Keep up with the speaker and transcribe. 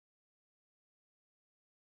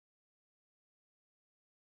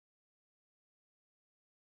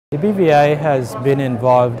The BVI has been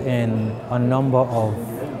involved in a number of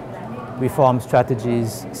reform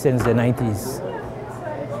strategies since the 90s.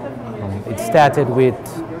 It started with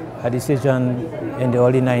a decision in the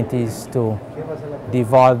early 90s to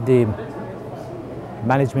devolve the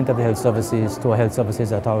management of the health services to a health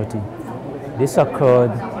services authority. This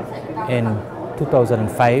occurred in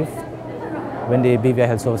 2005 when the BVI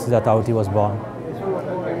Health Services Authority was born.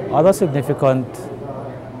 Other significant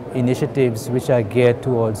initiatives which are geared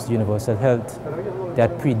towards universal health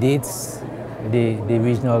that predates the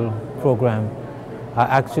regional program are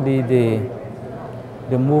actually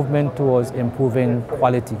the movement towards improving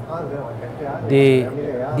quality. The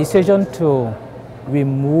decision to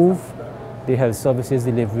remove the health services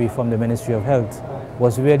delivery from the Ministry of Health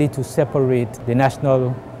was really to separate the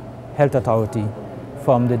National Health Authority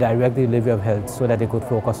from the direct delivery of health so that they could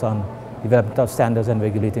focus on development of standards and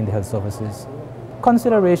regulating the health services.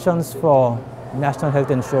 Considerations for national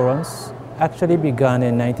health insurance actually began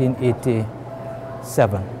in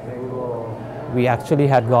 1987. We actually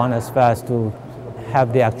had gone as far as to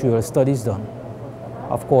have the actuarial studies done.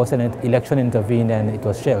 Of course, an election intervened and it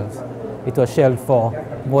was shelved. It was shelved for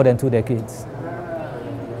more than 2 decades.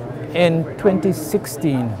 In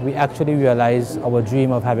 2016, we actually realized our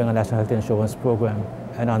dream of having a national health insurance program.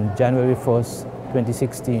 And on January 1st,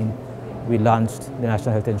 2016, we launched the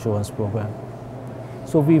National Health Insurance Program.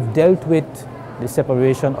 So we've dealt with the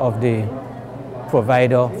separation of the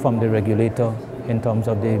provider from the regulator in terms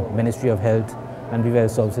of the Ministry of Health and BVI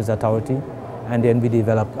Health Services Authority, and then we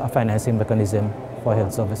developed a financing mechanism for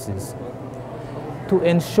health services. To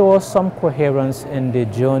ensure some coherence in the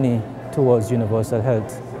journey towards universal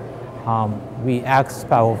health, we asked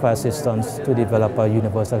PAHO for assistance to develop a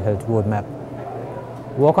universal health roadmap.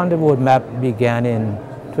 Work on the roadmap began in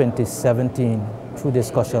 2017 through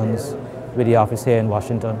discussions with the office here in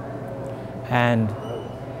Washington, and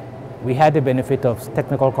we had the benefit of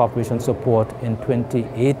technical cooperation support in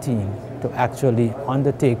 2018 to actually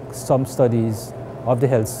undertake some studies of the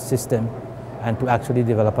health system and to actually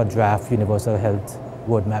develop a draft universal health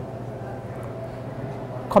roadmap.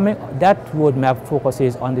 That roadmap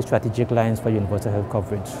focuses on the strategic lines for universal health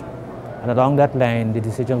coverage. And along that line, the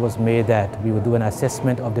decision was made that we would do an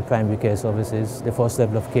assessment of the primary care services, the first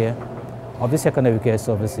level of care, of the secondary care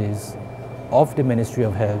services, of the Ministry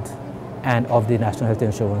of Health, and of the National Health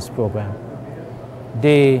Insurance Program.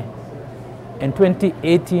 In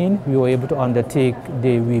 2018, we were able to undertake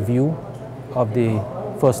the review of the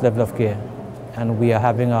first level of care, and we are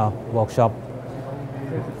having a workshop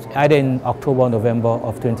either in October or November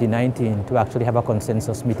of 2019 to actually have a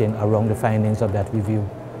consensus meeting around the findings of that review.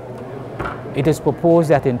 It is proposed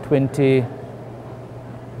that in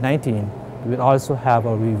 2019, we will also have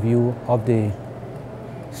a review of the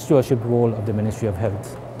stewardship role of the Ministry of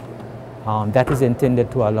Health. That is intended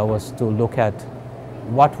to allow us to look at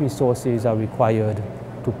what resources are required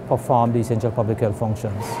to perform the essential public health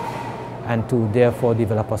functions and to therefore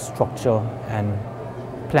develop a structure and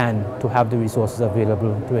plan to have the resources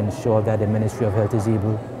available to ensure that the Ministry of Health is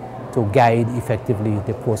able to guide effectively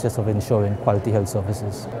the process of ensuring quality health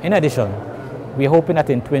services. In addition, we are hoping that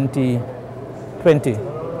in 2020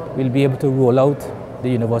 we'll be able to roll out the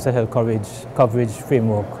universal health coverage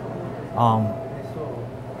framework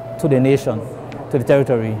to the nation, to the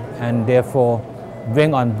territory, and therefore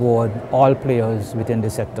bring on board all players within the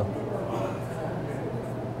sector.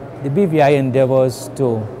 The BVI endeavors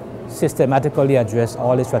to systematically address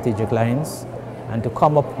all the strategic lines and to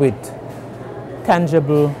come up with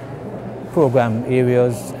tangible program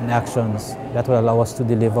areas and actions that will allow us to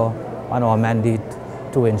deliver on our mandate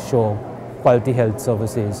to ensure quality health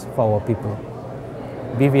services for our people.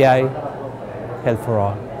 BVI, Health for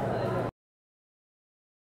All.